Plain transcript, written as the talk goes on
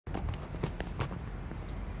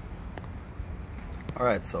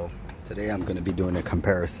Alright, so today I'm going to be doing a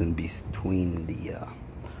comparison between the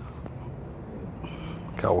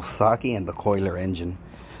Kawasaki and the Kohler engine.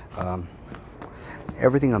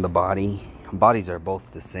 Everything on the bodies are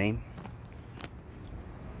both the same.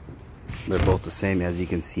 They're both the same. As you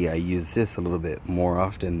can see, I use this a little bit more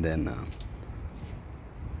often than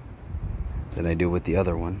I do with the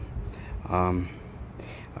other one.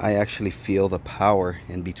 I actually feel the power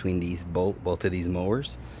in between these both of these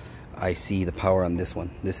mowers. I see the power on this one.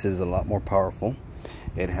 This is a lot more powerful.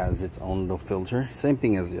 It has its own little filter, same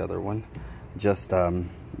thing as the other one. Just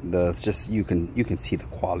you can see the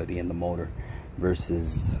quality in the motor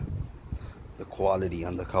versus the quality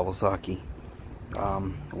on the Kawasaki.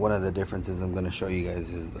 One of the differences I'm going to show you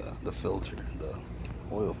guys is the filter, the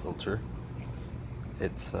oil filter.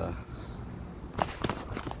 It's a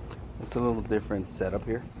little different setup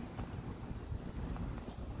here.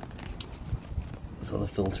 So the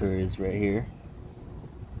filter is right here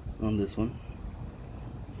on this one,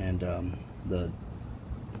 and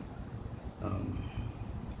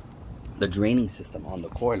the draining system on the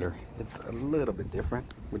Kohler, it's a little bit different,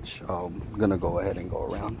 which I'm gonna go ahead and go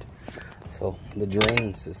around. So the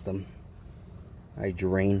draining system, I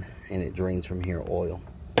drain and it drains from here oil,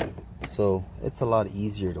 so it's a lot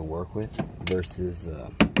easier to work with versus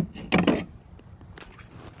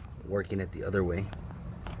working it the other way.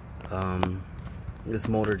 This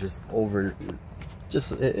motor it's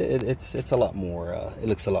a lot more, it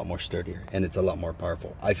looks a lot more sturdier, and it's a lot more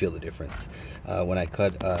powerful. I feel the difference. When I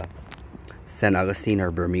cut San Agustin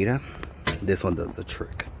or Bermuda, this one does the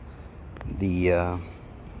trick. The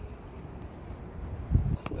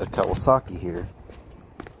Kawasaki here,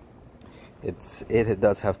 it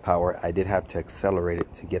does have power. I did have to accelerate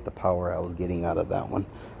it to get the power I was getting out of that one,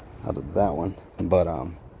 but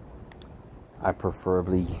I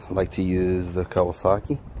preferably like to use the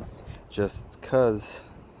Kawasaki just because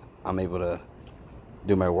I'm able to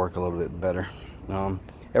do my work a little bit better.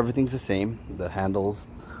 Everything's the same, the handles,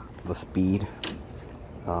 the speed.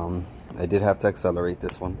 I did have to accelerate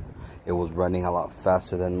this one. It was running a lot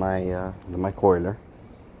faster than my Kohler,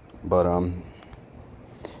 but I'm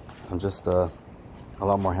just a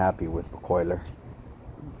lot more happy with the Kohler.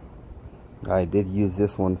 I did use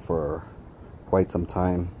this one for quite some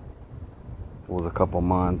time. It was a couple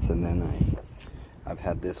months, and then I've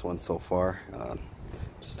had this one so far.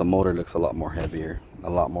 Just the motor looks a lot more heavier, a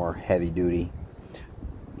lot more heavy duty.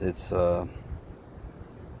 It's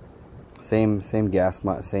same gas.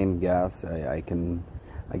 I can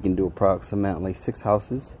do approximately 6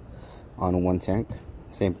 houses on one tank.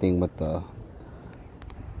 Same thing with the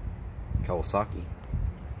Kawasaki.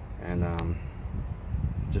 And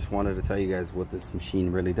just wanted to tell you guys what this machine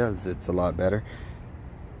really does. It's a lot better.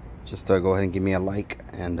 Just go ahead and give me a like,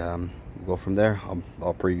 and go from there.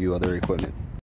 I'll preview other equipment.